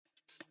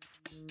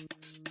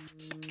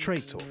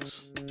Trade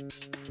Talks,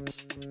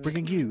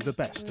 bringing you the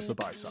best of the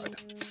buy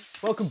side.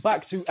 Welcome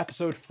back to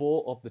episode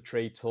 4 of the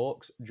Trade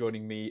Talks.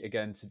 Joining me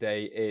again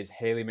today is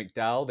Hayley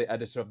McDowell, the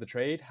editor of The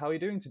Trade. How are you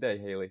doing today,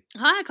 Hayley?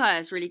 Hi,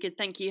 Kaius. Really good,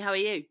 thank you. How are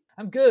you?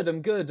 I'm good.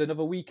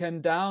 Another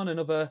weekend down,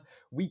 another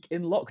week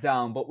in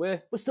lockdown, but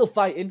we're still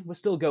fighting. We're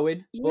still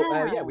going. Yeah.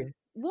 But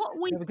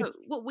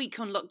What week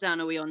on lockdown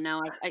are we on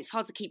now? It's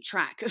hard to keep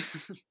track.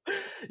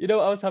 You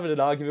know, I was having an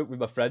argument with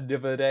my friend the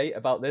other day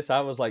about this. I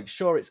was like,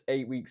 sure, it's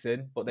 8 weeks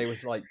in, but they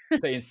was like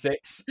saying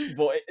 6.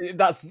 But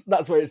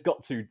that's where it's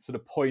got to the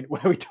point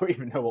where we don't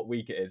even know what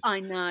week it is.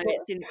 I know,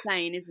 it's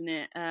insane, isn't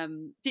it?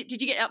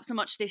 Did you get up to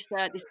much this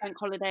bank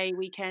holiday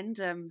weekend?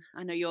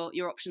 I know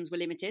your options were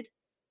limited.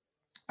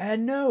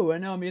 No.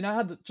 I mean, I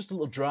had just a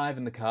little drive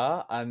in the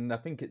car, and I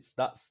think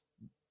that's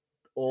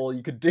all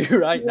you could do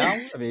right now.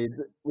 I mean,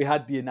 we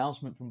had the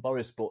announcement from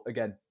Boris, but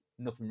again,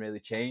 nothing really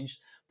changed.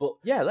 But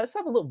yeah, let's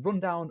have a little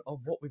rundown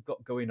of what we've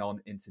got going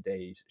on in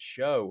today's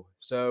show.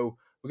 So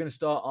we're going to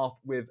start off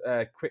with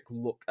a quick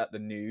look at the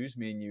news,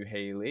 me and you,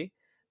 Hayley.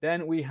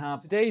 Then we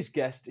have today's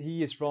guest.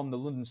 He is from the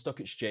London Stock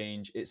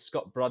Exchange. It's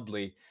Scott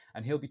Bradley,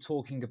 and he'll be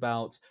talking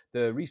about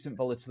the recent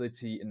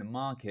volatility in the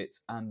market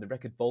and the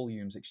record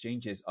volumes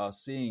exchanges are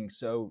seeing.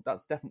 So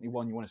that's definitely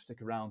one you want to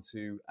stick around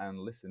to and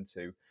listen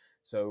to.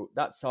 So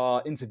that's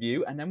our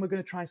interview, and then we're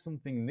going to try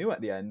something new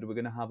at the end. We're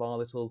going to have our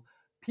little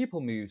people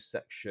moves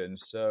section.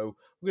 So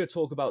we're going to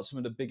talk about some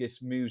of the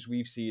biggest moves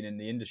we've seen in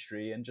the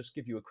industry and just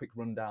give you a quick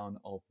rundown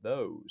of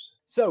those.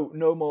 So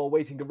no more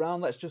waiting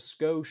around. Let's just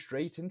go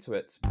straight into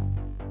it.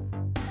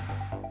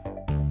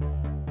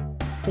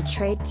 The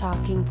Trade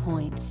Talking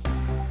Points.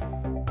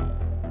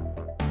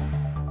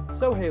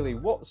 So Hayley,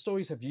 what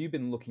stories have you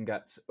been looking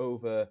at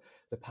over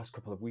the past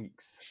couple of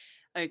weeks?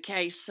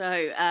 Okay, so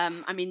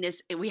I mean,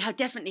 we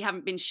definitely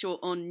haven't been short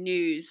on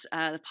news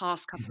the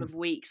past couple of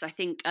weeks. I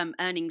think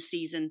earnings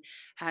season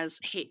has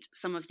hit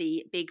some of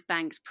the big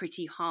banks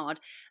pretty hard.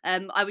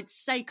 I would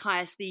say,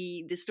 Kaius,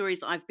 the stories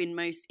that I've been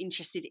most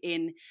interested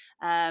in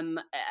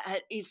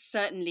is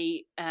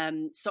certainly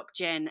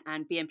SocGen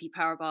and BNP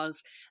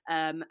Paribas'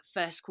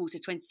 first quarter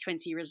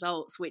 2020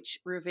 results, which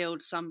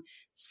revealed some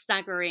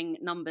staggering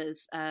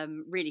numbers,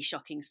 really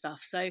shocking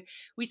stuff. So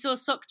we saw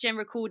SocGen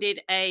recorded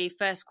a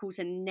first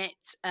quarter net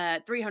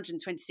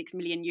 326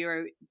 million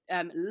euro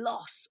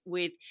loss,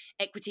 with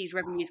equities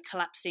revenues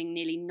collapsing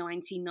nearly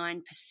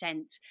 99%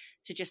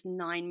 to just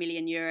 9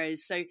 million euros.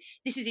 So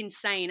this is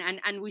insane.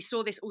 And we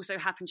saw this also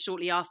happen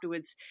shortly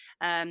afterwards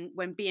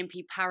when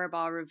BNP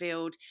Paribas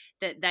revealed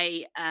that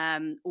they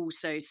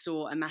also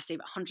saw a massive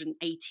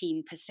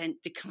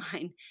 118%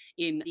 decline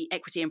in the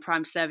equity and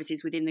prime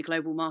services within the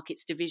global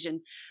markets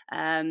division.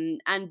 And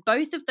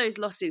both of those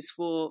losses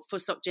for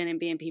SocGen and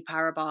BNP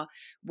Paribas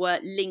were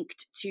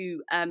linked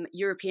to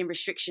European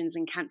restrictions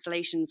and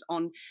cancellations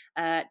on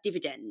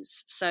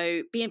dividends.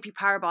 So BNP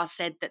Paribas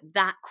said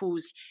that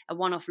caused a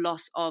one-off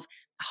loss of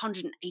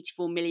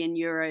 184 million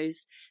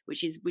euros,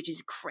 which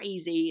is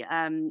crazy.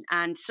 And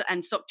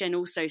SocGen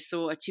also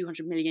saw a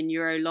 200 million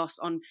euro loss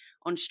on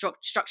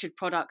structured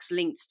products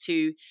linked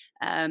to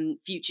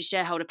future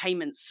shareholder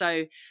payments.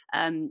 So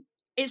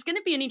it's going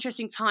to be an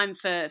interesting time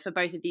for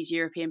both of these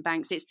European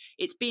banks.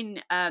 It's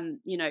been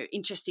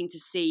interesting to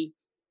see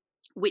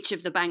which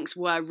of the banks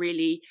were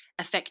really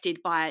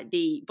affected by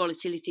the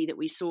volatility that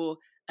we saw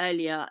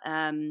earlier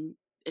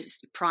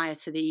prior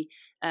to the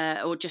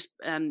or just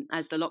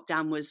as the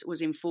lockdown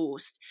was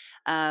enforced.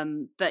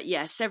 But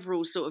yeah,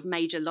 several sort of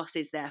major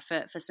losses there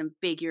for some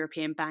big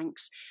European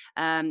banks.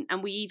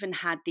 And we even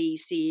had the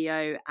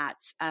CEO at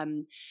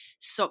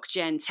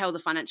SocGen tell the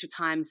Financial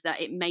Times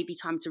that it may be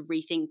time to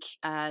rethink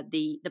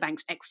the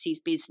bank's equities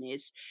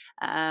business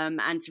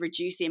and to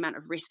reduce the amount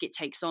of risk it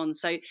takes on.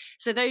 So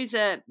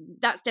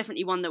that's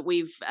definitely one that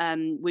we've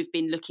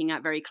been looking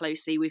at very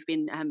closely. We've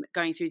been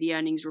going through the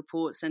earnings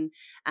reports and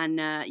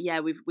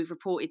we've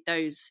reported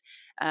those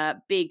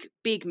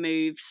big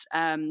moves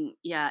in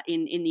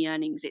the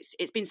earnings.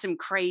 It's been some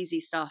crazy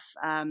stuff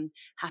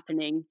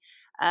happening.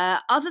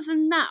 Other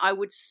than that, I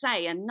would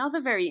say another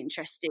very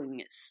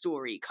interesting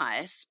story,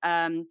 Kaius,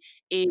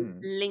 is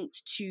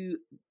linked to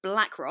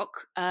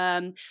BlackRock.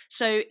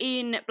 So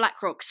in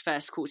BlackRock's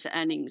first quarter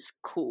earnings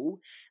call,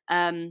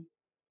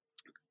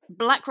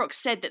 BlackRock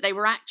said that they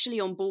were actually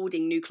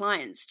onboarding new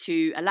clients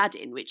to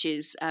Aladdin, which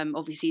is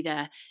obviously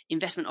their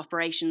investment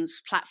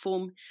operations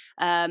platform.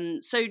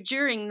 So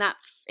during that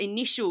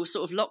initial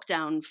sort of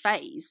lockdown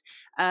phase,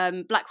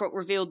 BlackRock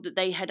revealed that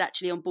they had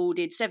actually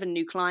onboarded 7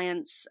 new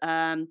clients,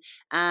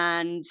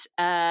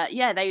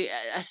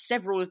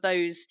 several of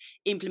those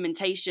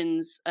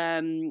implementations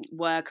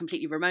were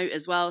completely remote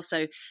as well.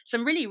 So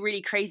some really,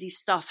 really crazy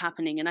stuff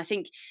happening. And I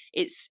think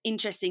it's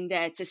interesting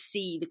there to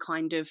see the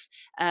kind of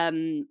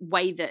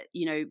way that,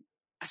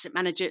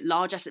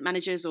 large asset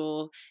managers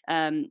or,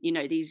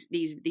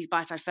 these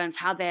buy-side firms,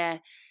 how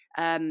they're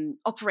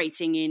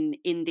operating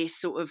in this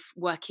sort of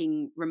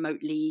working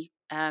remotely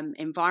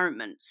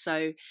environment.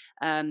 So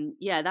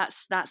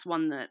that's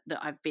one that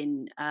I've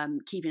been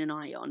keeping an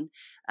eye on.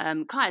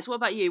 Kais, what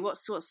about you? What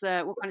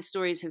kind of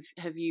stories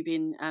have you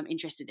been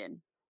interested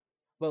in?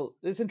 Well,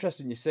 it's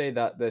interesting you say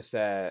that this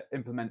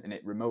implementing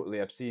it remotely.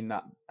 I've seen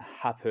that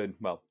happen.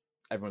 Well,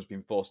 everyone's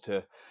been forced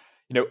to,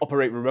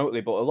 operate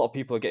remotely, but a lot of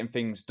people are getting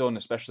things done,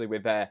 especially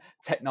with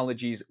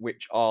technologies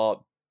which are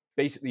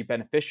basically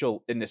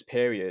beneficial in this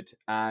period.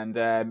 And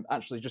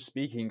actually, just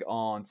speaking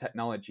on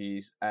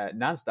technologies,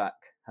 NASDAQ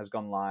has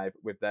gone live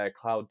with their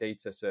cloud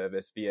data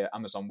service via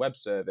Amazon Web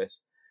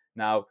Service.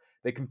 Now,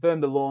 they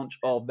confirmed the launch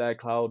of their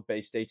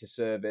cloud-based data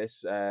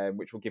service,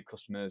 which will give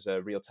customers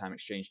real-time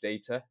exchange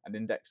data and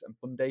index and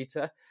fund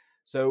data.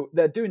 So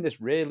they're doing this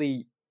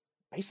really,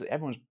 basically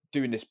everyone's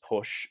doing this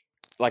push.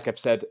 Like I've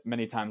said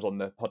many times on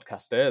the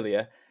podcast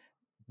earlier,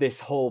 this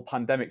whole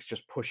pandemic's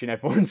just pushing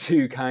everyone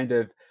to kind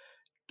of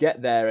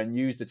get there and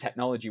use the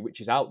technology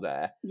which is out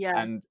there. Yeah.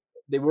 And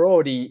they were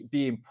already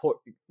being put,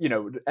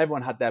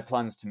 everyone had their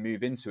plans to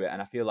move into it.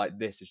 And I feel like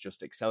this is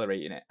just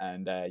accelerating it.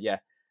 And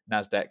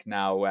NASDAQ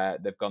now,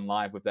 they've gone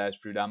live with theirs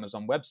through the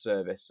Amazon Web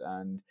Service.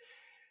 And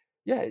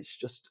it's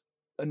just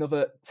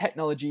another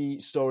technology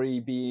story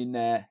being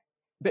a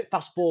bit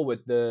fast forward.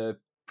 The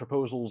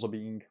proposals are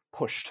being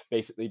pushed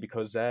basically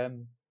because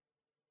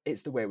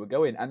it's the way we're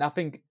going. And I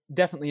think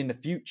definitely in the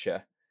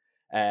future,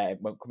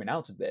 when coming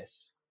out of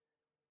this,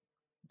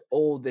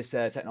 all this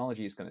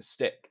technology is going to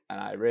stick. And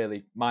I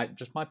really, my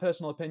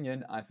personal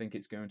opinion, I think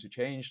it's going to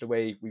change the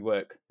way we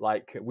work.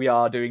 Like we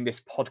are doing this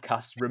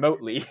podcast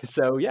remotely.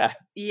 So yeah.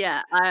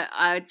 Yeah,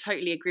 I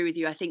totally agree with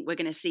you. I think we're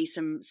going to see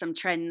some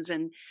trends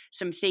and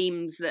some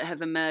themes that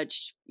have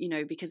emerged,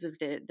 because of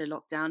the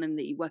lockdown and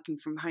the working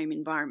from home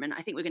environment.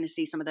 I think we're going to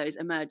see some of those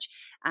emerge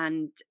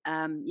and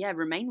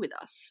remain with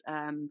us.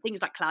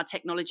 Things like cloud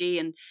technology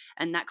and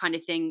that kind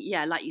of thing.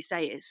 Yeah, like you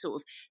say, it's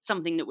sort of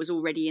something that was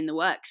already in the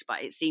works,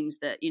 but it seems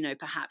that,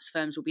 perhaps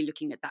firms will be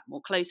looking at that more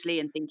closely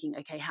and thinking,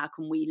 okay, how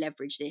can we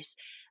leverage this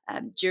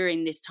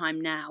during this time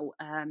now,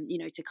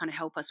 to kind of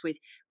help us with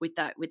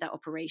that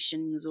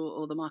operations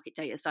or the market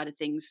data side of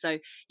things. So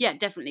yeah,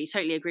 definitely,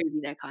 totally agree with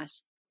you there,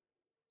 Kais.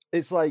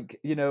 It's like,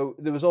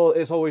 it's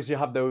always you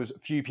have those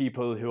few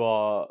people who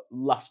are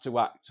last to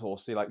act or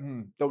see like,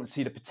 don't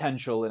see the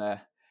potential in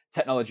a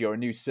technology or a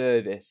new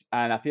service.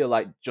 And I feel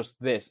like just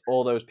this,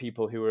 all those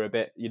people who are a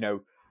bit,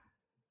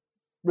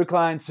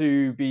 reclined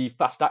to be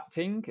fast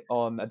acting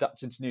on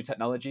adapting to new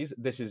technologies.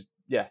 This is,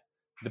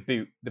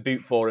 the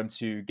boot for them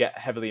to get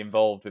heavily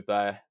involved with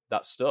that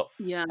stuff.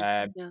 Yeah.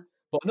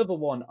 But another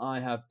one I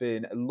have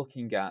been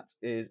looking at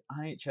is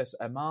IHS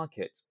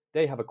Markit.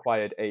 They have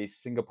acquired a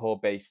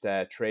Singapore-based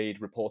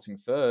trade reporting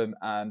firm,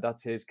 and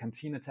that is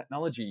Cantina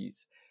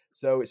Technologies.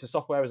 So it's a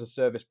software as a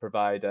service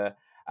provider,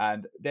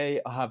 and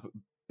they have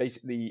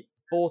basically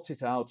bought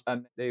it out,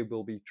 and they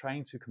will be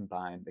trying to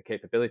combine the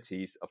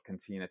capabilities of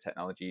Cantina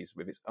Technologies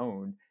with its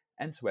own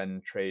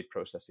end-to-end trade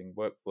processing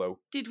workflow.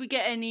 Did we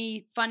get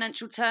any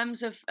financial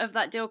terms of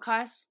that deal,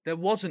 Kais? There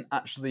wasn't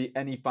actually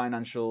any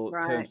financial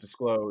terms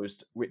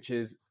disclosed, which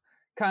is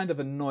kind of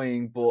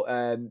annoying, but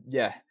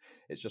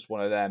it's just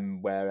one of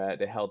them where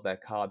they held their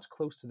cards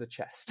close to the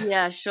chest.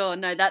 Yeah, sure.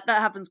 No, that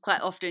happens quite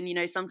often.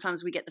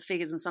 Sometimes we get the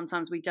figures and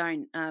sometimes we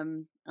don't.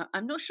 I'm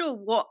not sure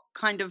what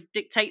kind of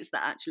dictates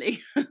that actually.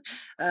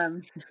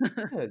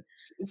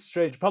 It's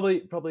strange.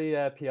 Probably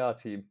a PR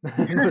team.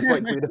 Most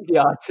likely the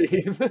PR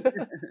team.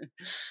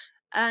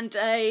 And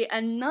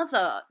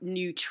another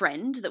new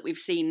trend that we've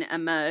seen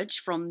emerge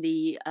from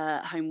the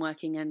home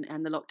working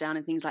and the lockdown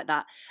and things like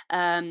that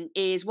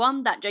is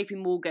one that JP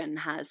Morgan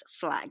has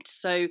flagged.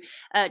 So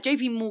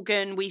JP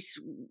Morgan,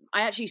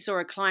 I actually saw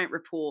a client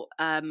report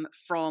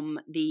from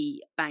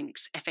the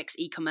bank's FX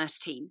e-commerce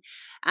team.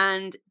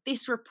 And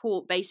this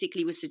report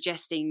basically was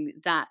suggesting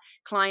that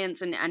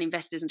clients and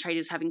investors and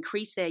traders have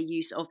increased their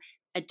use of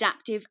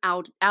adaptive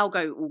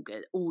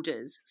algo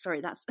orders. Sorry,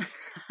 that's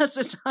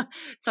a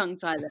tongue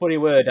tie. Funny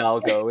word,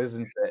 algo,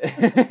 isn't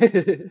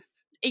it?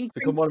 It's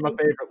become one of my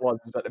favourite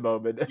ones at the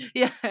moment.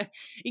 Yeah,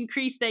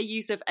 increase their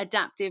use of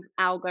adaptive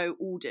algo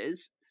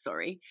orders,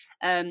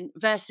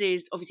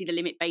 versus obviously the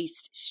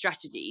limit-based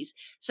strategies.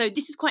 So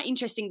this is quite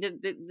interesting.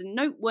 The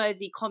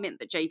noteworthy comment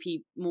that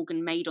JP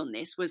Morgan made on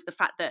this was the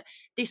fact that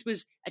this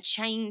was a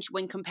change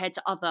when compared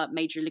to other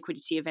major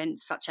liquidity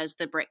events such as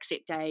the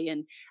Brexit day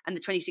and the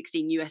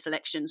 2016 US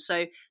election.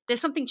 So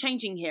there's something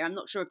changing here. I'm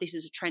not sure if this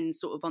is a trend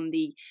sort of on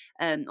the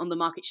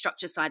market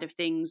structure side of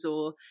things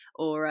or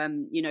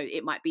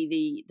it might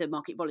be the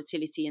market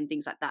volatility and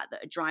things like that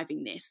are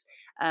driving this.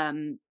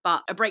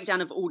 But a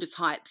breakdown of order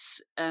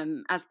types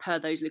as per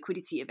those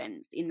liquidity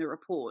events in the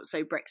report,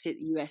 so Brexit,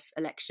 US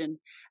election,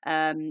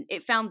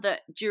 it found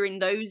that during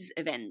those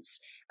events,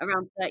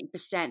 around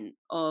 30%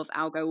 of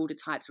algo order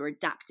types were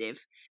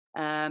adaptive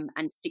and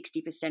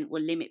 60% were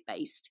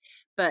limit-based.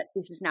 But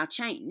this has now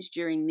changed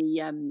during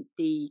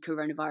the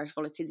coronavirus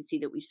volatility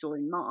that we saw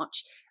in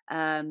March,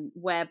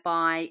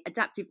 whereby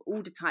adaptive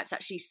order types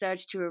actually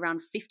surged to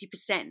around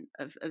 50%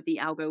 of the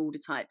algo order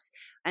types,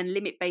 and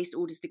limit-based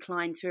orders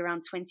declined to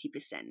around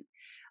 20%.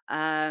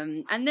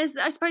 And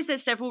I suppose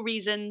there's several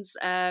reasons,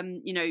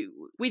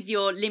 with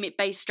your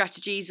limit-based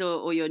strategies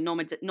or your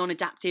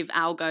non-adaptive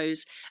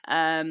algos,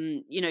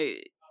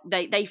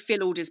 they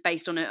fill orders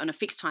based on a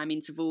fixed time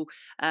interval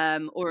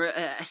or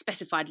a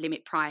specified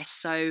limit price.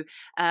 So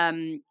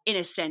in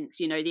a sense,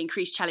 the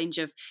increased challenge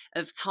of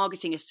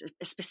targeting a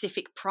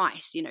specific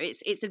price,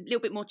 it's a little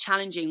bit more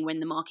challenging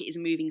when the market is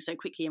moving so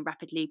quickly and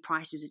rapidly.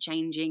 Prices are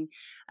changing,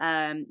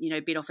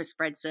 bid offer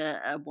spreads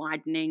are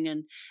widening,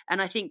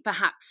 and I think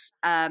perhaps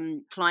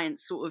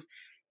clients sort of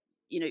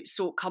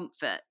sought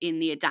comfort in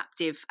the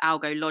adaptive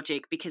algo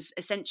logic, because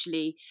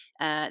essentially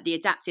the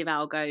adaptive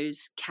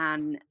algos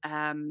can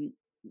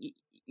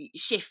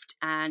shift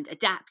and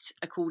adapt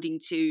according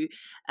to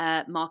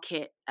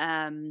market,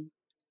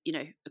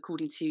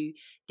 according to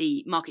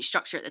the market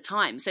structure at the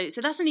time. So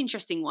that's an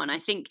interesting one. I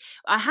think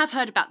I have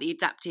heard about the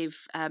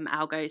adaptive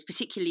algos,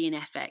 particularly in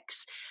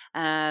FX.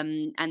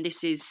 And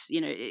this is,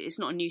 it's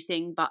not a new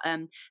thing, but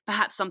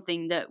perhaps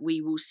something that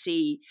we will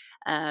see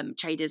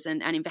traders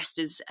and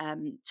investors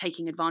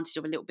taking advantage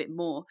of a little bit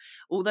more.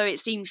 Although it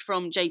seems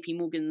from JP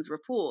Morgan's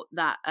report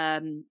that,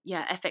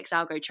 FX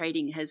algo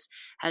trading has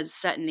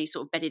certainly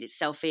sort of bedded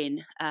itself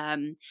into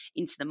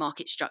the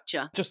market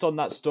structure. Just on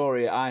that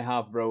story, I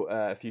have wrote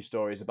a few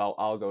stories about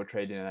algo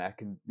trading,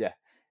 and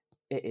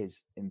it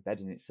is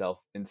embedding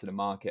itself into the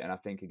market. And I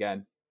think,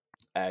 again,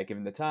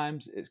 given the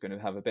times, it's going to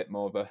have a bit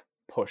more of a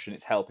push, and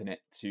it's helping it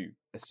to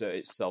assert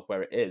itself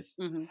where it is.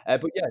 Mm-hmm.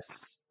 But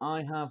yes,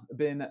 I have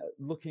been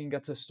looking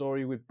at a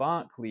story with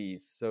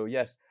Barclays. So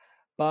yes,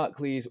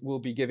 Barclays will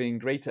be giving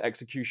greater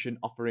execution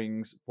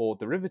offerings for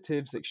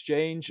derivatives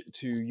exchange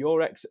to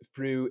Eurex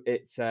through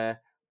its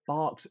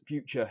Barcs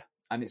Future,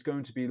 and it's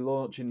going to be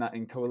launching that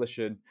in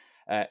coalition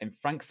in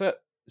Frankfurt.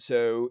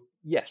 So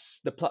yes,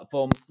 the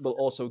platform will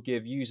also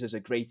give users a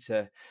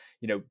greater,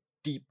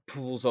 deep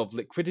pools of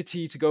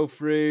liquidity to go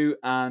through,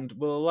 and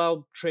will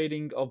allow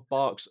trading of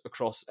Barcs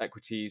across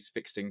equities,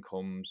 fixed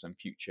incomes, and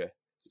futures.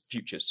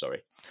 I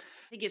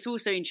think it's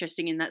also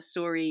interesting in that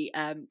story,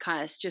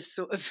 Caius, just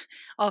sort of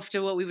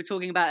after what we were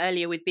talking about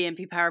earlier with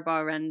BNP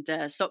Paribas and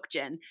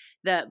SocGen,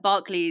 that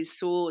Barclays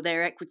saw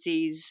their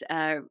equities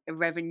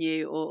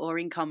revenue or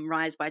income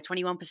rise by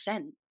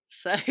 21%.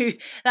 So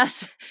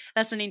that's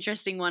an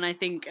interesting one. I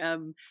think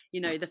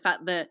the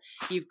fact that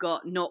you've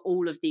got not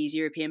all of these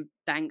European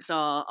banks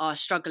are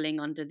struggling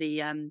under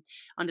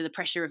the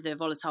pressure of the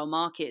volatile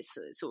markets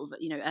sort of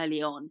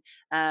early on.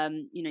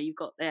 You've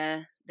got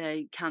their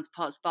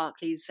counterparts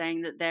Barclays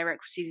saying that their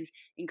equities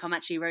income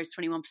actually rose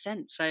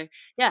 21%. So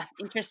yeah,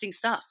 interesting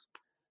stuff.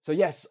 So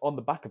yes, on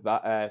the back of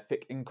that,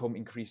 FIC income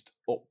increased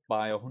up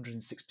by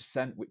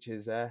 106%, which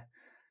is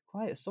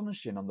quite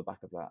astonishing on the back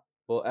of that.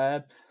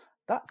 But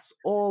that's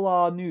all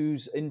our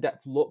news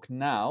in-depth look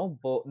now.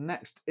 But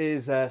next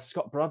is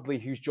Scott Bradley,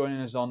 who's joining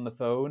us on the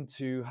phone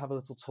to have a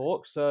little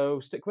talk.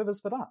 So stick with us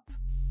for that.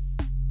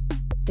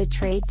 The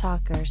Trade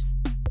Talkers.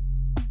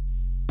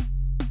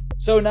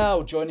 So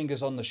now joining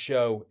us on the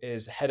show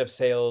is Head of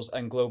Sales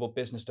and Global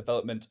Business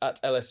Development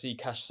at LSE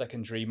Cash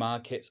Secondary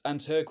Markets and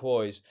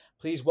Turquoise.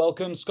 Please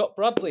welcome Scott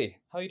Bradley.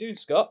 How are you doing,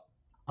 Scott?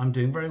 I'm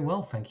doing very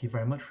well. Thank you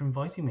very much for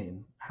inviting me.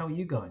 And how are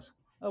you guys?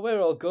 Oh,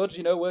 we're all good,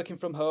 working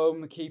from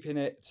home, keeping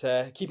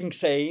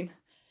sane.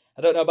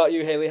 I don't know about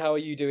you, Hayley. How are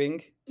you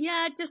doing?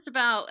 Yeah, just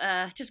about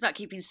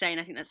keeping sane.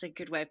 I think that's a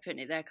good way of putting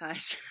it there,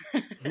 guys.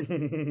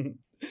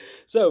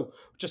 So,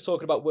 just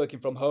talking about working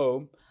from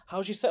home,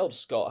 how's your setup,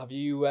 Scott? Have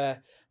you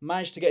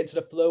managed to get into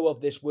the flow of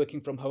this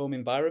working from home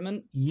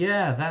environment?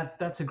 Yeah,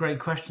 that's a great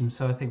question.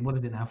 So I think, what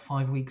is it now,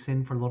 5 weeks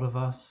in for a lot of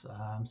us?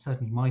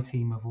 Certainly my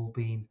team have all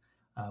been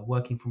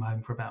working from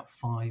home for about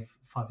 5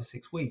 or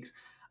 6 weeks.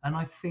 And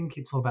I think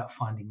it's all about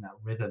finding that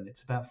rhythm.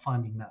 It's about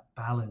finding that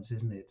balance,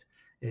 isn't it?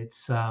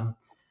 It's,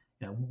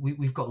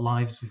 we've got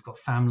lives, we've got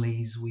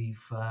families, we've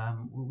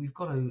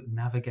got to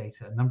navigate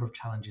a number of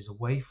challenges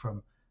away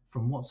from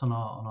what's on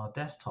our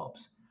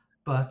desktops.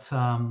 But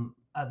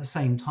at the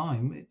same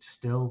time, it's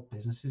still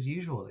business as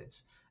usual.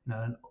 It's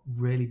a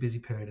really busy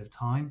period of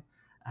time,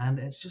 and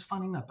it's just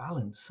finding that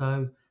balance.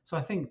 So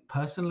I think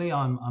personally,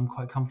 I'm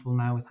quite comfortable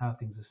now with how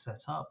things are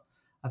set up.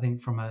 I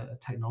think from a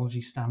technology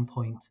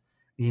standpoint,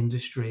 the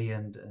industry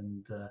and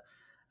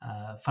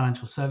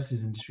financial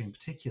services industry in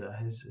particular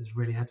has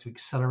really had to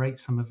accelerate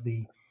some of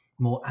the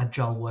more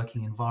agile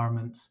working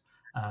environments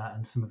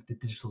and some of the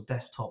digital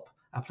desktop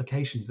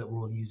applications that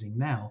we're all using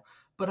now.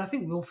 But I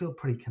think we all feel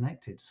pretty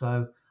connected.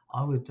 So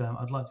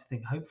I'd like to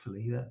think,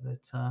 hopefully, that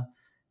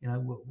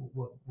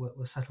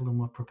we're settled and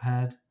we're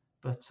prepared.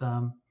 But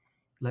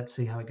let's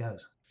see how it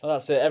goes. Well,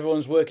 that's it.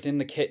 Everyone's working in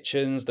the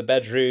kitchens, the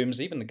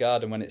bedrooms, even the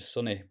garden when it's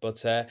sunny.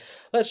 But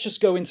let's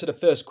just go into the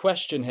first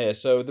question here.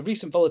 So the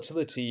recent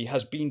volatility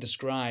has been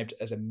described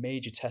as a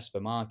major test for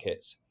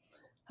markets.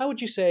 How would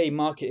you say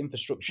market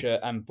infrastructure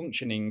and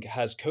functioning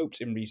has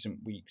coped in recent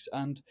weeks?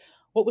 And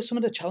what were some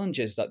of the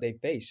challenges that they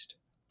faced?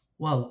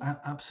 Well,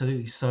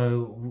 absolutely.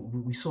 So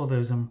we saw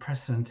those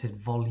unprecedented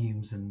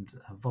volumes and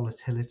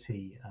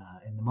volatility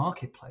in the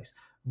marketplace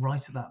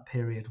right at that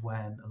period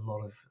when a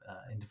lot of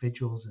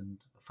individuals and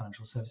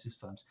financial services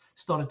firms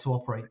started to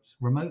operate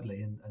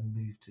remotely and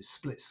move to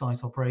split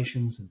site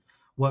operations and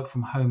work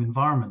from home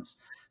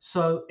environments.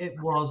 So it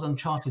was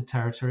uncharted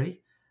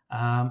territory.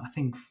 I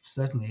think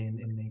certainly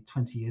in the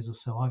 20 years or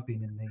so I've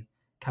been in the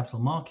capital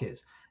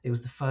markets, it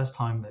was the first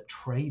time that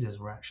traders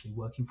were actually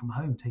working from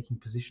home, taking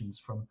positions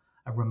from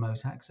a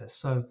remote access.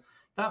 So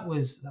that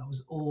was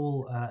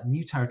all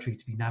new territory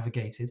to be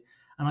navigated.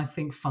 And I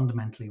think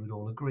fundamentally we'd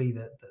all agree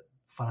that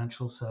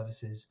financial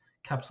services,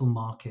 capital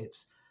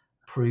markets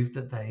proved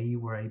that they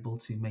were able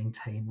to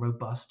maintain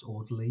robust,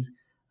 orderly,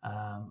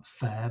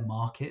 fair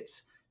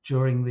markets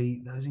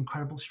during those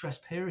incredible stress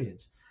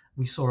periods.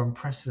 We saw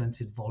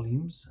unprecedented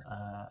volumes,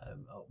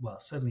 well,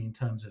 certainly in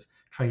terms of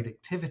trade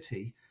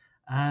activity,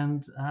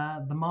 and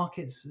the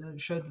markets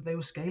showed that they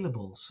were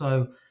scalable.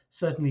 So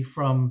certainly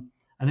from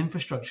an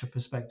infrastructure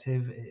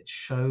perspective, it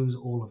shows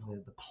all of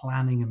the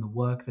planning and the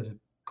work that had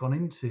gone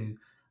into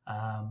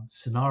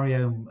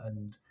scenario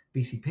and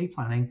BCP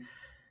planning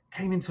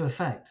came into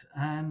effect.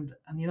 And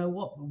you know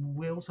what?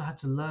 We also had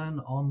to learn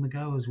on the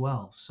go as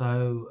well.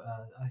 So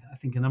I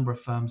think a number of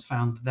firms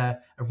found that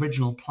their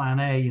original plan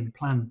A and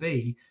plan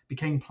B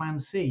became plan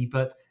C,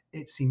 but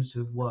it seems to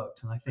have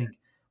worked. And I think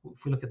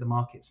if we look at the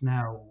markets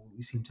now,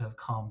 we seem to have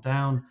calmed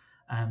down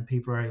and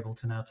people are able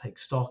to now take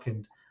stock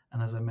and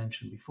as I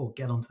mentioned before,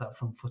 get onto that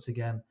front foot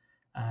again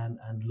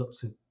and look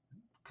to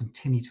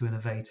continue to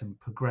innovate and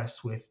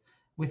progress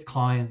with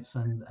clients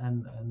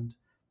and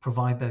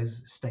provide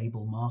those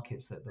stable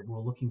markets that we're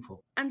all looking for.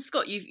 And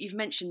Scott, you've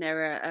mentioned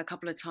there a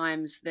couple of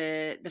times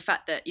the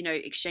fact that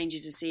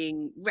exchanges are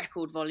seeing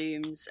record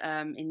volumes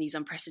in these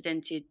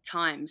unprecedented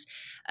times.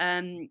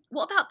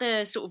 What about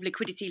the sort of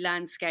liquidity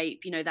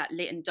landscape? That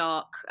lit and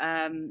dark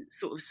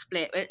sort of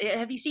split.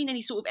 Have you seen any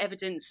sort of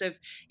evidence of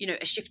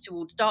a shift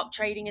towards dark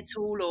trading at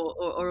all,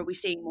 or are we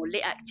seeing more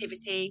lit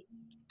activity?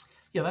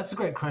 Yeah, that's a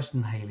great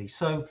question, Hayley.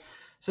 So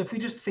if we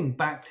just think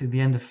back to the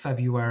end of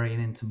February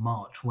and into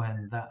March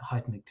when that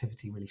heightened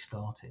activity really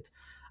started,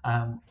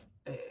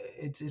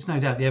 it's no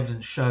doubt the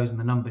evidence shows and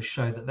the numbers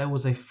show that there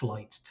was a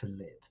flight to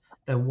lit.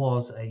 There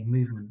was a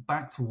movement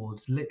back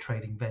towards lit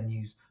trading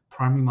venues,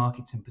 primary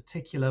markets in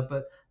particular,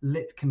 but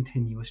lit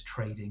continuous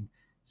trading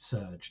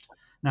surged.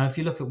 Now, if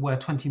you look at where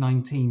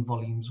 2019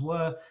 volumes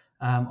were,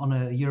 on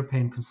a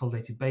European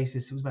consolidated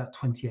basis, it was about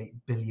 28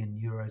 billion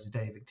euros a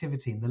day of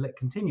activity in the lit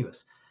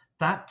continuous.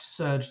 That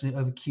surged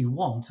over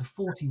Q1 to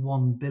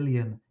 41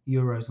 billion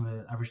euros on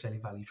an average daily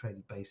value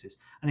traded basis.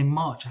 And in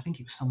March, I think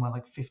it was somewhere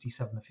like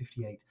 57 or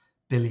 58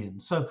 billion.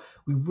 So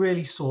we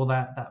really saw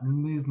that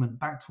movement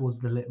back towards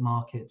the lit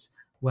markets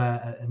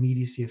where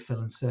immediacy of fill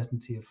and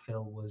certainty of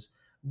fill was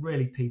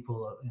really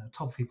people,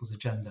 top of people's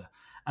agenda.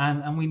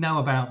 And we know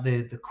about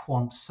the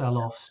quant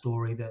sell-off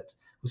story that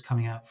was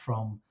coming out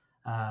from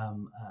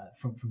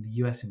the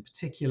US in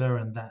particular,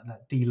 and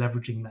that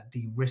deleveraging, that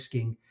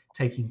de-risking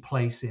taking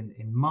place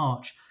in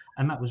March,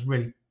 and that was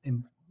really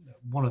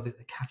one of the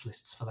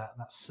catalysts for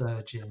that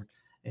surge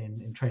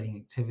in trading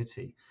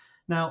activity.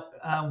 Now,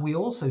 we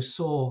also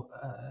saw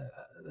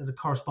at a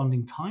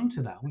corresponding time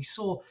to that, we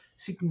saw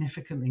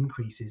significant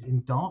increases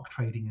in dark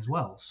trading as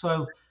well.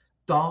 So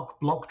dark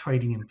block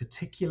trading in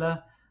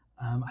particular,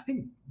 I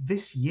think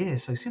this year,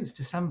 so since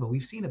December,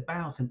 we've seen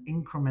about an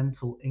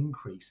incremental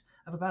increase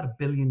of about €1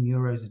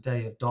 billion a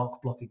day of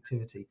dark block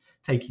activity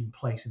taking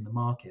place in the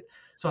market.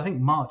 So I think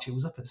March, it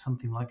was up at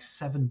something like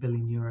 €7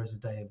 billion a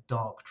day of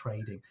dark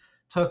trading.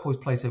 Turquoise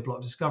Plato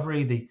Block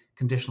Discovery, the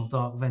conditional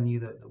dark venue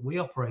that we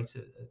operate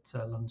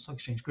at London Stock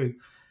Exchange Group,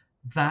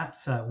 that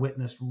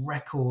witnessed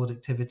record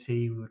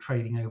activity. We were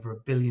trading over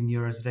 €1 billion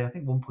a day, I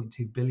think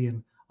 1.2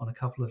 billion on a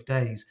couple of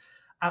days,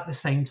 at the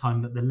same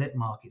time that the lit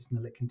markets and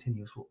the lit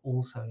continuous were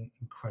also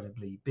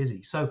incredibly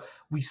busy. So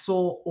we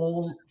saw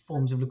all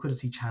forms of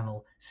liquidity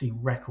channel see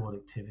record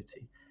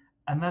activity.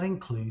 And that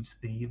includes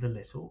the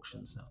lit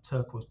auctions. Now,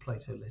 Turquoise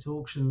Plato lit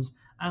auctions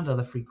and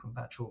other frequent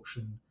batch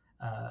auction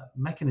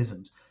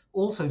mechanisms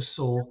also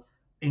saw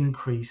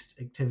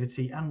increased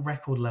activity and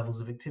record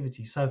levels of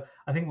activity. So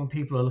I think when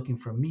people are looking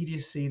for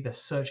immediacy, they're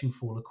searching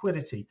for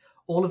liquidity.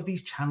 All of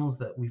these channels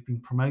that we've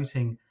been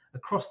promoting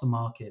across the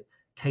market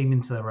came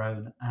into their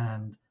own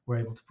and were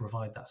able to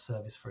provide that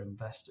service for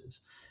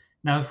investors.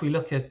 Now, if we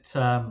look at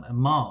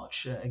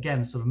March,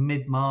 again, sort of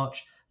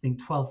mid-March, I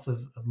think 12th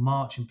of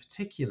March in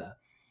particular,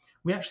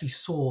 we actually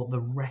saw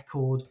the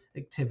record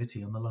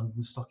activity on the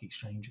London Stock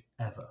Exchange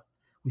ever.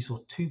 We saw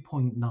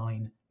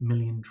 2.9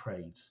 million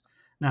trades.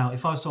 Now,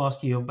 if I was to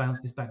ask you, I'll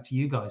bounce this back to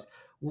you guys,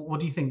 what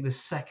do you think the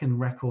second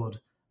record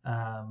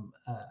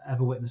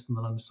ever witnessed on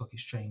the London Stock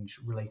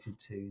Exchange related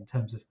to in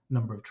terms of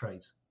number of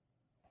trades?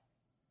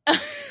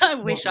 I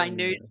wish I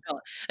knew,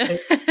 Scott.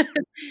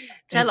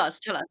 Tell us.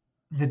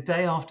 The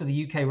day after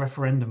the UK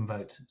referendum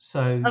vote.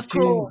 So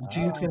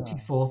June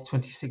 24th,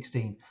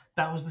 2016.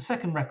 That was the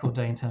second record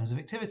day in terms of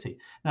activity.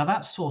 Now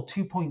that saw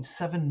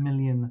 2.7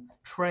 million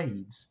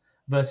trades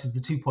versus the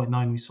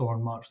 2.9 we saw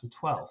on March the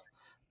 12th.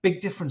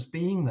 Big difference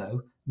being,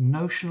 though,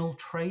 notional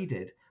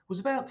traded was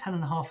about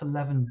 10.5,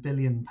 11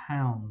 billion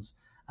pounds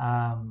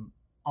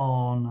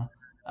on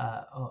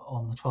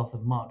the 12th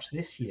of March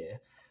this year,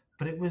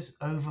 but it was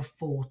over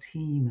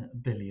 14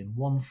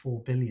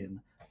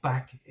 billion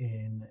back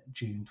in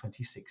June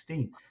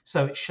 2016.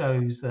 So it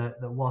shows that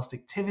whilst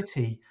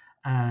activity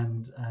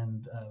and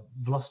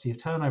velocity of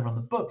turnover on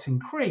the books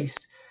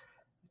increased,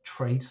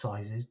 trade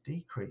sizes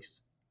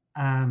decreased.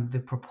 And the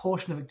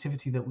proportion of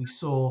activity that we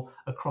saw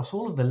across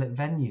all of the lit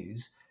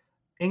venues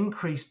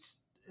increased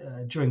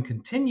during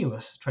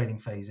continuous trading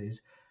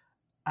phases.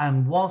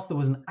 And whilst there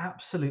was an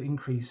absolute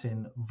increase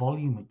in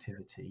volume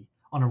activity,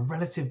 on a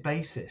relative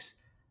basis,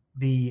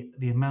 the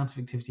amount of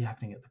activity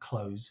happening at the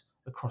close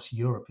across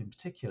Europe in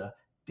particular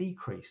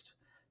decreased.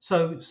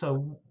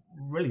 So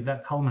really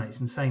that culminates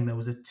in saying there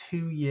was a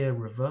 2-year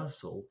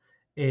reversal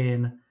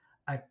in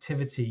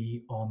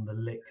activity on the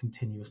lit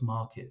continuous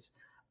markets.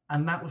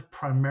 And that was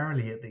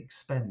primarily at the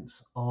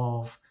expense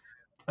of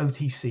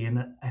OTC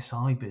and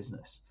SI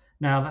business.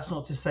 Now, that's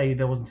not to say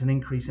there wasn't an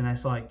increase in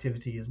SI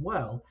activity as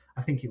well.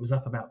 I think it was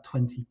up about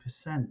 20%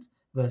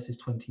 versus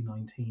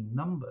 2019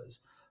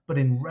 numbers. But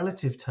in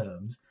relative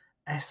terms,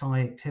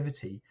 SI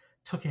activity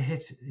took a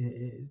hit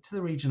to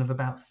the region of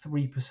about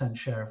 3%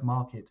 share of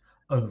market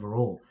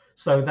overall.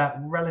 So that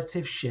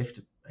relative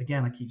shift,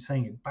 again, I keep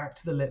saying it, back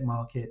to the lit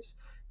markets.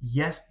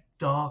 Yes,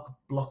 dark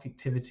block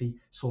activity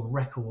saw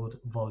record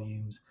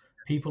volumes.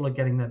 People are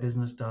getting their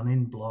business done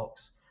in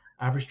blocks.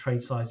 Average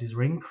trade sizes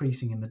are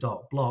increasing in the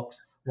dark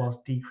blocks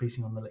whilst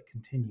decreasing on the lit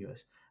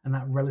continuous. And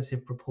that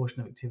relative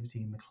proportion of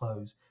activity in the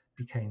close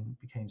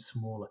became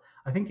smaller.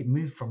 I think it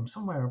moved from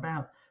somewhere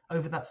about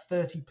over that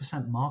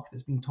 30% mark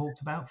that's been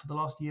talked about for the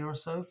last year or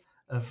so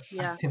of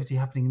activity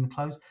happening in the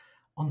close.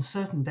 On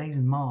certain days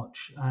in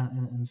March,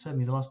 and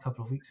certainly the last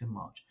couple of weeks in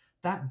March,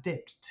 that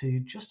dipped to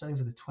just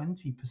over the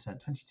 20%,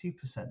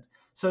 22%.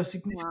 So a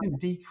significant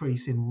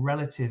decrease in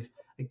relative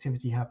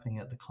activity happening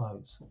at the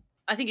close.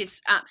 I think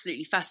it's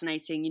absolutely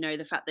fascinating,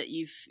 the fact that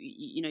you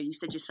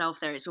said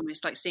yourself there, it's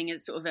almost like seeing a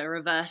sort of a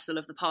reversal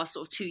of the past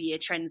sort of 2-year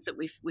trends that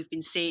we've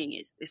been seeing.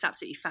 It's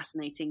absolutely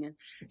fascinating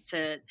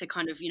to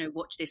kind of,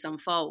 watch this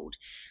unfold.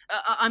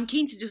 I'm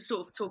keen to just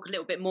sort of talk a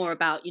little bit more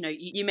about,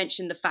 you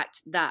mentioned the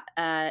fact that,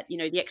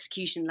 the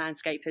execution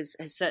landscape has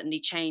certainly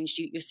changed.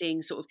 You're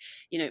seeing sort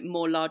of,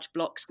 more large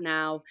blocks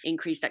now,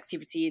 increased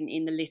activity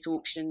in the lit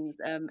auctions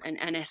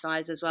and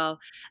SIs as well.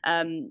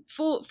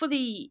 For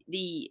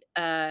the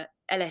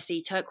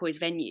LSE turquoise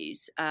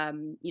venues,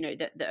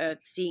 that are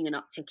seeing an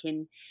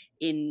uptick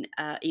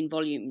in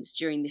volumes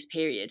during this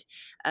period.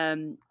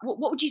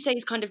 What would you say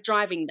is kind of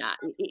driving that?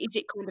 Is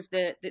it kind of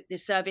the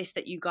service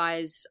that you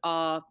guys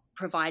are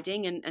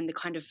providing and the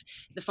kind of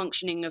the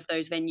functioning of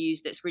those venues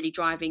that's really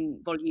driving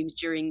volumes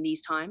during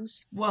these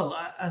times? Well,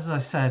 as I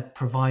said,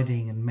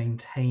 providing and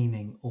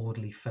maintaining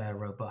orderly, fair,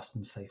 robust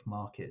and safe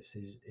markets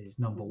is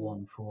number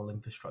one for all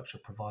infrastructure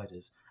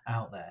providers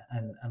out there.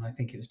 And I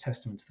think it was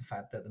testament to the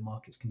fact that the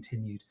markets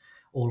continued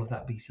all of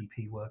that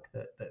BCP work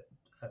that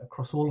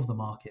across all of the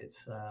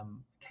markets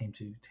came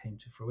to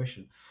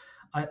fruition.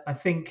 I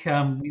think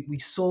we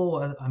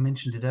saw, as I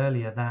mentioned it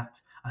earlier, that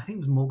I think it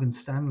was Morgan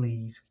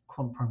Stanley's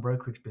quant prime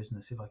brokerage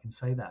business, if I can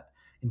say that,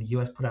 in the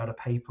US put out a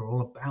paper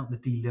all about the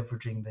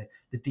deleveraging,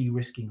 the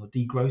de-risking or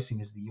degrossing,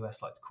 as the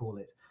US like to call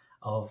it,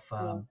 of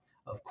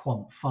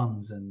quant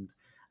funds, and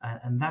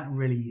that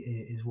really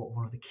is what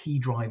one of the key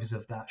drivers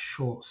of that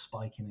short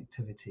spike in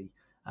activity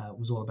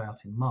was all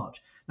about in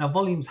March. Now,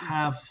 volumes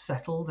have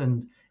settled,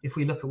 and if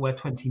we look at where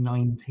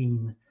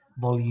 2019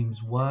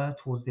 volumes were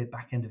towards the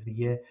back end of the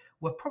year,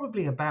 we're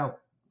probably about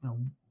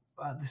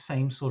at the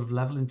same sort of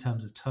level in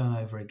terms of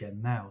turnover again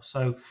now.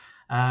 So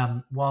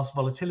whilst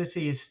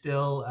volatility is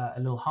still a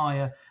little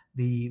higher,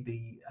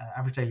 the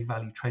average daily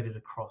value traded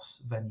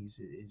across venues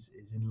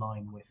is in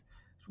line with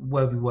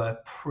where we were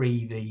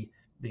pre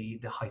the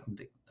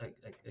heightened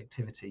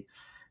activity.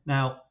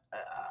 Now,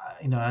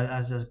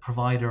 as a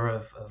provider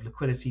of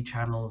liquidity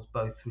channels,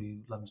 both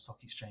through London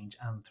Stock Exchange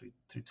and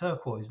through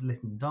Turquoise,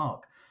 lit and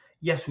dark,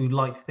 yes, we would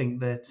like to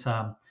think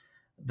that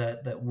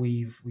that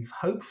we've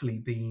hopefully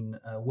been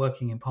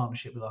working in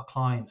partnership with our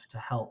clients to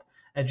help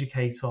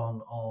educate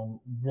on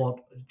what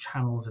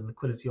channels and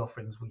liquidity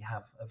offerings we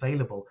have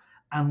available,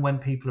 and when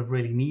people have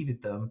really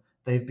needed them,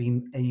 they've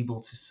been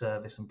able to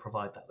service and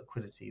provide that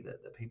liquidity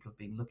that people have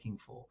been looking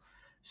for.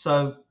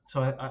 So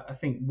I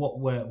think what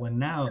we're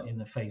now in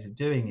the phase of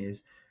doing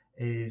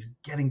is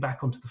getting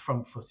back onto the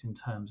front foot in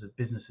terms of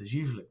business as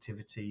usual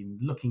activity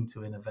and looking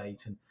to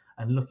innovate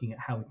and looking at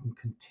how we can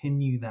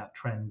continue that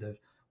trend of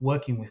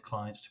working with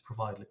clients to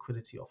provide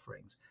liquidity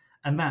offerings.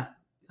 And that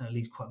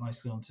leads quite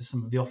nicely onto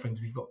some of the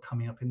offerings we've got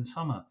coming up in the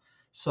summer.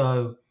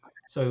 So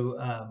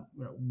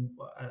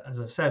as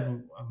I've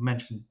said, I've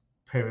mentioned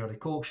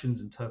periodic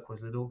auctions and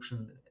turquoise lit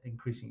auction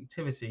increasing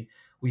activity.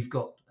 We've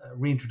got a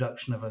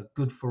reintroduction of a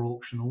good for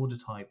auction order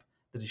type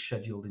that is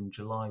scheduled in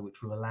July,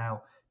 which will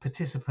allow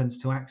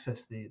participants to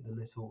access the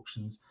lit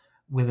auctions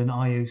with an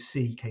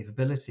IOC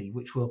capability,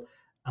 which will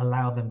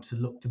allow them to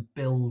look to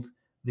build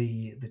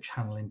the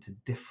channel into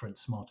different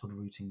smart order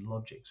routing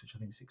logics, which I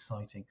think is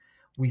exciting.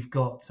 We've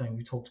got,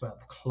 we talked about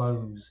the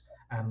close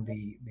and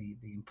the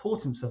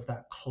importance of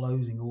that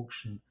closing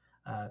auction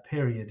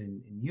period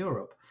in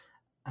Europe.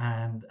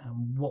 And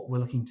what we're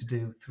looking to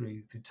do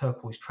through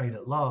Turquoise Trade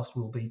at Last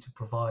will be to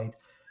provide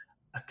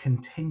a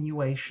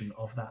continuation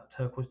of that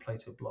Turquoise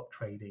Plato block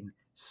trading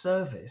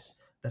service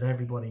that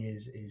everybody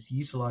is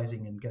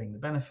utilizing and getting the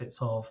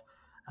benefits of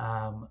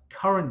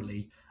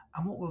currently.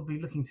 And what we'll be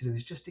looking to do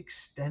is just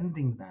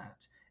extending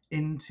that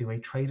into a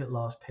trade at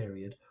last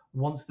period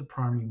once the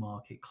primary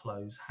market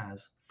close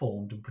has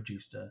formed and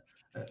produced a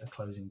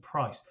closing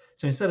price.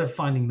 So instead of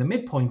finding the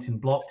midpoint in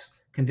blocks,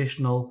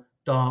 conditional,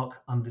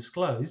 dark,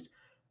 undisclosed,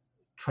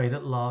 Trade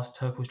at Last,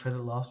 Turquoise Trade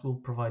at Last will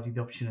provide you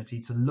the opportunity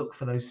to look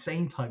for those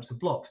same types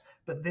of blocks,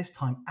 but this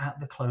time at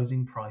the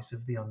closing price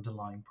of the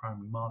underlying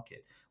primary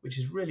market, which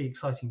is really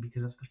exciting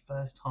because that's the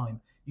first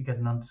time you get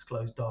an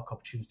undisclosed dark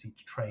opportunity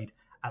to trade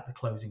at the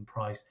closing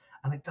price,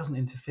 and it doesn't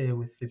interfere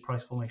with the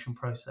price formation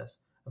process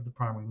of the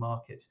primary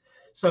markets.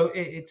 So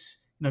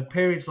it's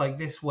periods like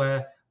this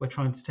where we're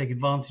trying to take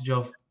advantage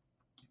of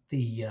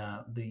the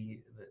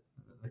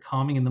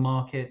calming in the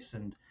markets,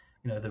 and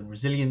the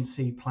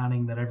resiliency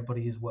planning that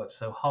everybody has worked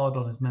so hard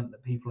on has meant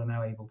that people are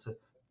now able to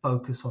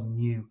focus on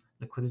new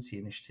liquidity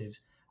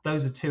initiatives.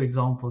 Those are two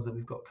examples that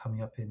we've got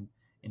coming up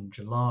in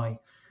July.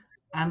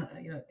 And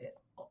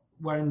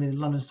wearing the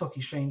London Stock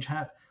Exchange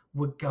hat,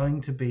 we're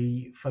going to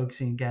be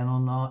focusing again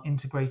on our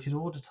integrated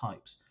order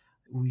types.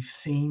 We've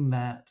seen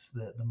that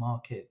the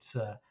market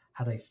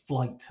had a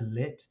flight to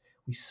lit.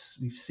 We've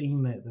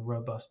seen the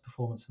robust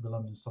performance of the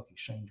London Stock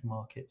Exchange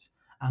markets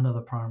and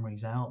other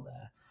primaries out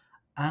there.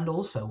 And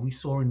also we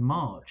saw in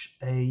March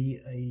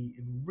a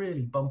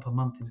really bumper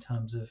month in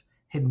terms of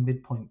hidden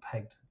midpoint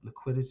pegged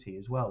liquidity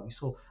as well. We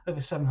saw over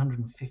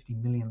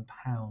 £750 million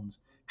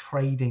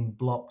trading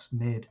blocks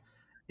mid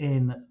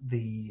in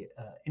the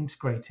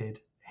integrated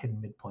hidden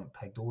midpoint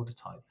pegged order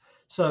type.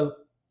 So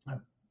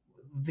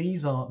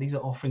these are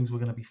offerings we're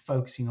going to be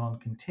focusing on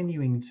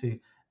continuing to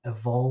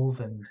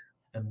evolve and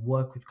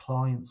work with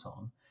clients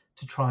on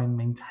to try and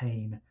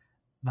maintain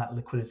that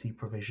liquidity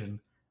provision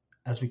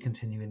as we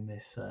continue in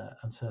this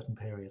uncertain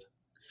period.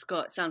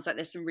 Scott, sounds like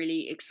there's some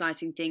really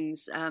exciting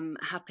things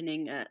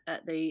happening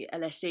at the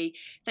LSE.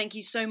 Thank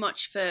you so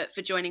much for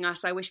joining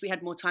us. I wish we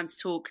had more time to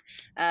talk,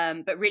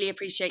 but really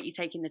appreciate you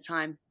taking the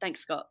time.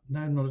 Thanks, Scott.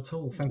 No, not at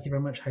all. Thank you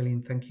very much, Hayley,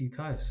 and thank you,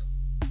 Caius.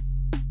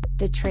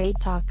 The Trade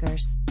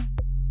Talkers.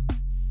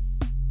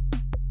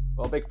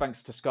 Well, big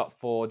thanks to Scott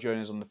for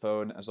joining us on the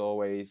phone. As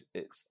always,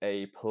 it's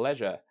a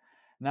pleasure.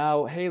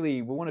 Now,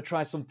 Hayley, we want to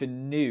try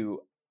something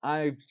new.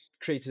 I've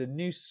created a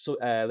new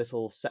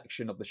little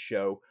section of the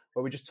show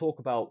where we just talk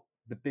about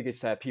the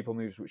biggest people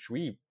moves which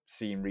we've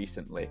seen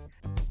recently.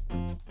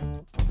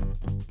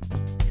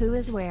 Who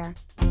is where?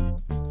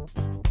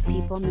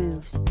 People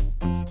moves.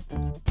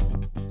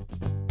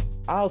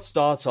 I'll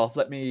start off.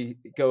 Let me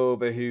go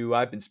over who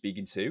I've been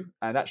speaking to.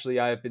 And actually,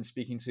 I have been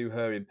speaking to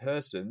her in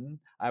person.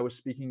 I was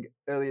speaking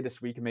earlier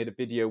this week and made a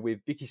video with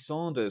Vicky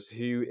Saunders,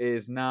 who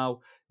is now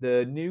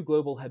the new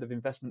Global Head of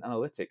Investment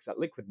Analytics at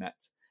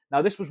Liquidnet.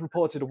 Now, this was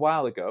reported a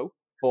while ago,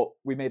 but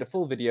we made a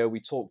full video.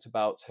 We talked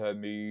about her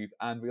move,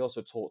 and we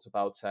also talked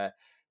about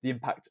the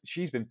impact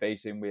she's been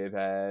facing with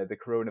the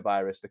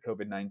coronavirus, the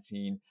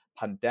COVID-19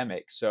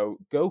 pandemic. So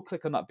go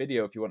click on that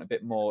video if you want a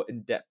bit more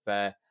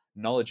in-depth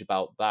knowledge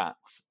about that.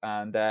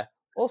 And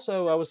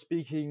also, I was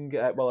speaking,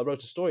 I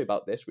wrote a story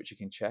about this, which you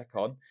can check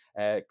on.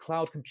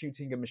 Cloud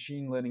computing and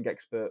machine learning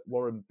expert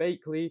Warren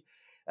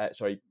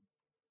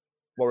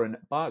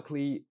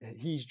Barkley,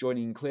 he's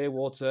joining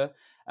Clearwater,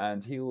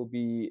 and he will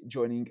be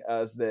joining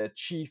as the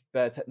Chief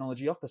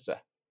Technology Officer.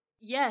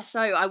 Yeah, so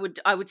I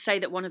would say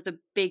that one of the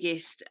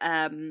biggest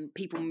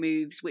people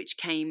moves, which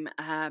came,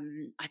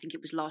 I think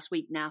it was last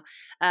week now,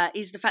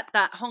 is the fact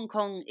that Hong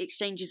Kong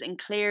Exchanges and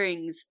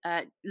Clearing's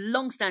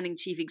long-standing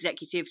chief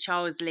executive,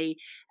 Charles Lee,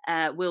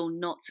 will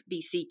not be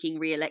seeking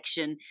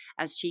re-election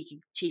as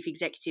chief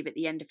executive at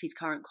the end of his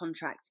current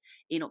contract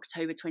in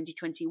October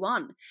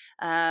 2021.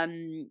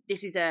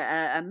 This is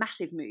a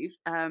massive move.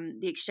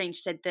 The exchange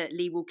said that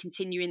Lee will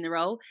continue in the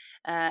role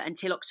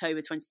until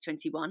October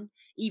 2021,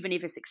 even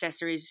if a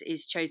successor is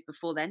chose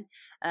before then.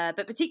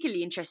 But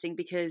particularly interesting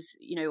because,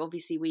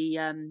 obviously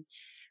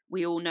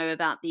we all know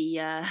about the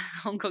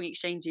Hong Kong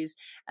Exchange's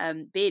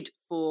bid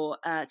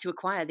to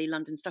acquire the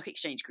London Stock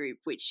Exchange Group,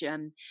 which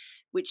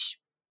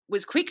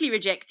was quickly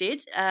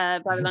rejected by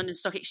the London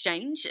Stock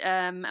Exchange.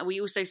 We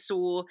also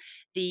saw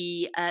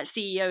the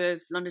CEO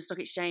of London Stock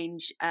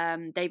Exchange,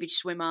 David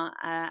Schwimmer,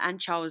 and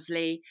Charles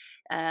Lee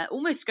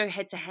almost go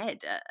head-to-head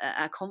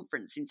at a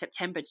conference in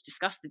September to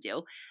discuss the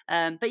deal.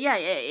 But yeah,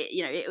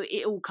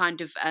 it all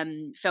kind of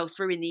fell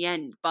through in the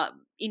end. But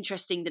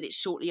interesting that it's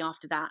shortly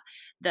after that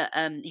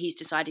he's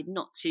decided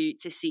not to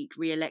seek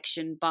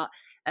re-election, but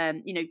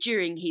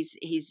during his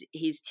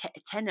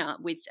tenure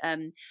with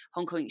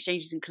Hong Kong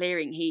Exchanges and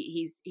Clearing,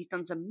 he's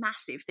done some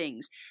massive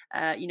things.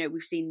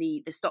 We've seen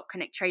the Stock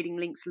Connect Trading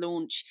Links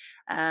launch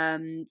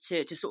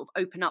to sort of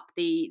open up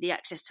the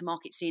access to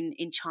markets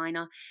in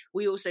China.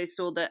 We also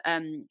saw that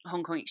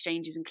Hong Kong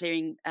Exchanges and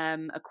Clearing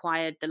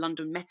acquired the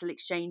London Metal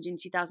Exchange in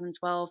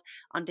 2012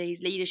 under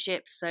his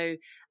leadership. So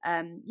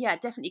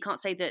definitely can't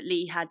say that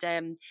Lee had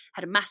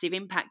a massive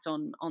impact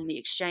on the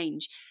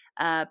exchange.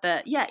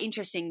 But yeah,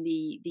 interesting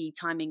the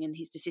timing and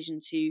his decision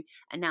to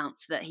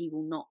announce that he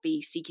will not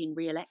be seeking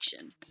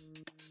re-election.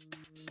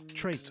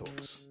 Trade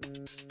Talks,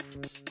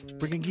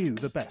 bringing you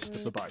the best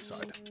of the buy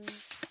side.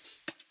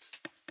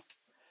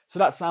 So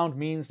that sound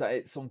means that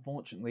it's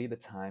unfortunately the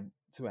time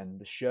to end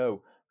the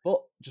show.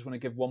 But just want to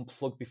give one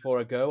plug before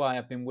I go. I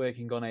have been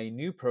working on a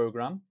new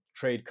program,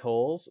 Trade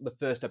Calls. The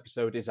first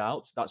episode is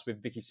out. That's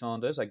with Vicky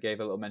Saunders. I gave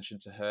a little mention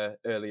to her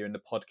earlier in the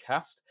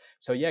podcast.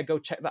 So yeah, go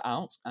check that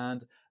out.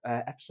 And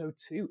episode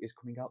 2 is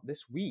coming out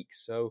this week.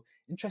 So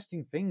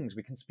interesting things.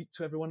 We can speak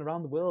to everyone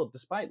around the world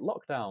despite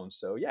lockdown.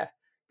 So yeah,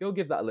 go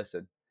give that a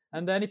listen.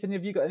 And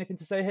have you got anything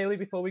to say, Hayley,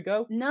 before we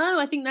go? No,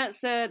 I think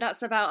that's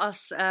about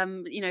us,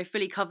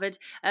 fully covered.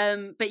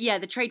 But yeah,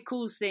 the Trade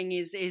Calls thing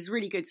is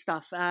really good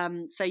stuff.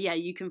 So yeah,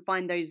 you can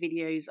find those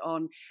videos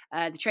on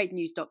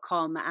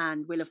thetradenews.com,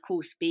 and we'll of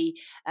course be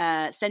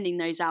sending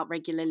those out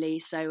regularly.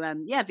 So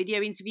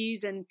video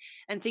interviews and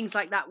things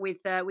like that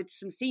with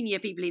some senior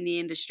people in the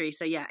industry.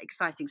 So yeah,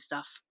 exciting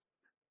stuff.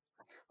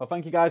 Well,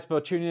 thank you guys for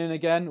tuning in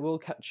again. We'll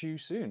catch you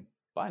soon.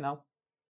 Bye now.